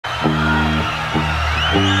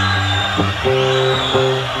I'm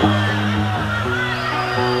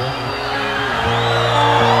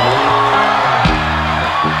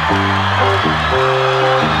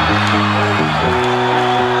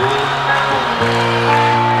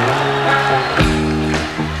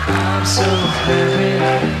so happy,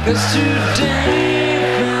 'cause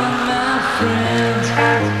today found my friends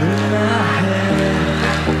in my head.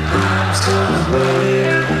 I'm so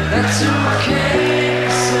worried, that's okay,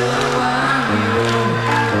 so I'm you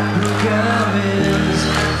who comes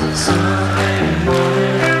Sunday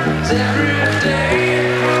mornings every day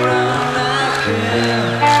around I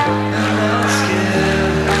care, and I'm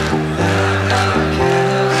scared that I'm not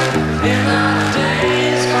careless in my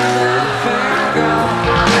days, 'cause I forgot.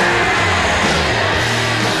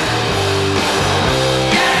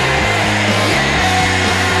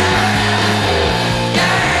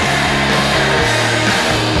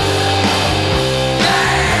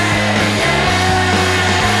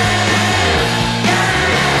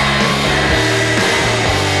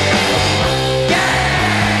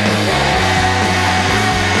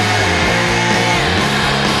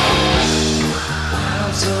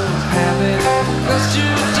 I'm so happy, 'cause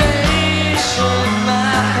today shook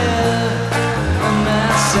my head. I'm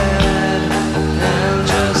not sad, I'm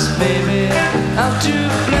just baby, I'm to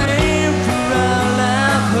blame for all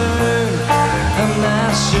I've heard. I'm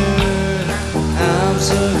not sure, I'm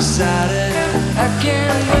so excited, I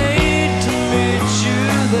can't wait to meet you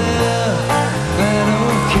there. I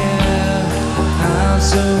don't care, I'm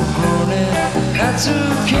so horny, that's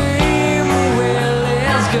okay, well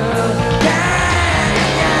let's go.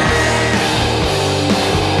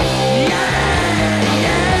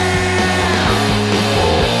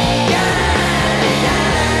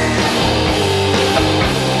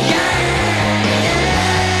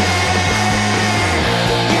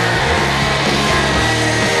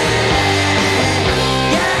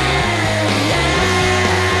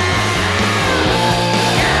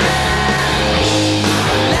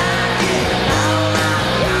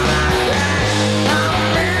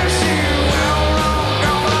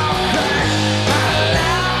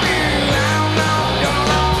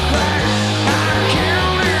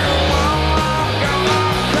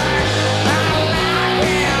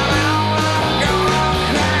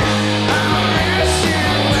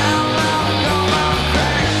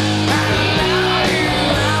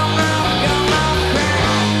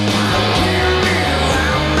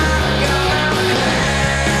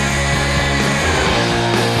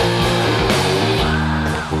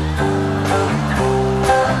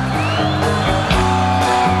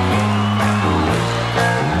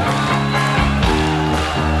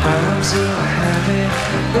 I'm so happy,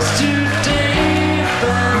 'cause today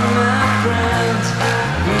found my friends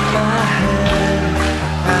in my head.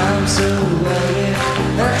 I'm so worried,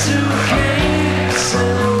 that's okay, so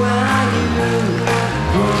are you.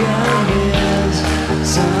 Who comes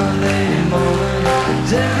Sunday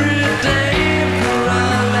mornings every day for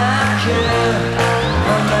all I care.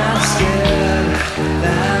 I'm not scared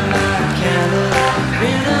that I'm not counted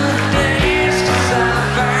in the days, 'cause I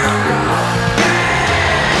found out.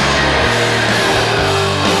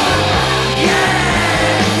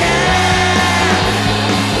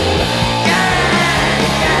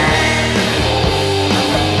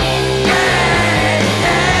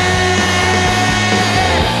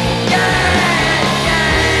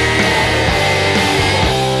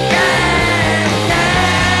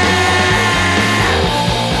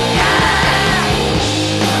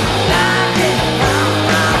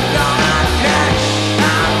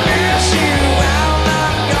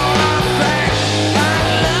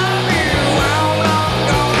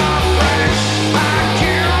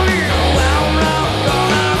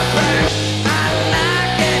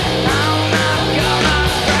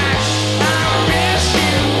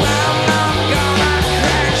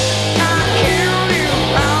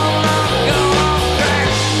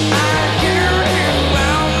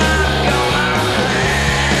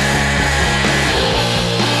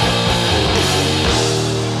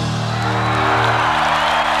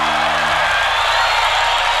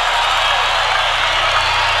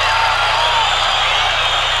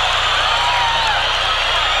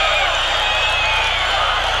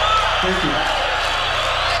 Thank you.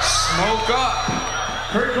 Smoke up.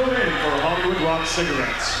 Kurt Cobain for Hollywood Rock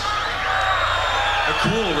Cigarettes. A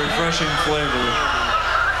cool, refreshing flavor.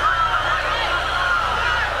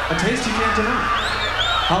 A taste you can't deny.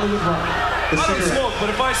 Hollywood Rock. The I don't cigarette. smoke, but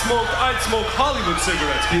if I smoked, I'd smoke Hollywood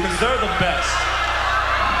cigarettes because they're the best.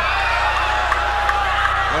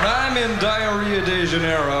 When I'm in Rio de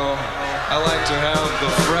Janeiro, I like to have the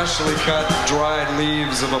freshly cut, dried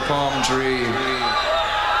leaves of a palm tree.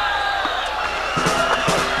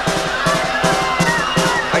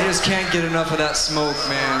 can't get enough of that smoke,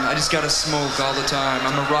 man. I just gotta smoke all the time.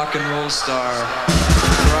 I'm a rock and roll star.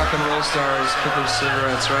 Rock and roll stars, put those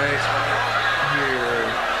cigarettes right here.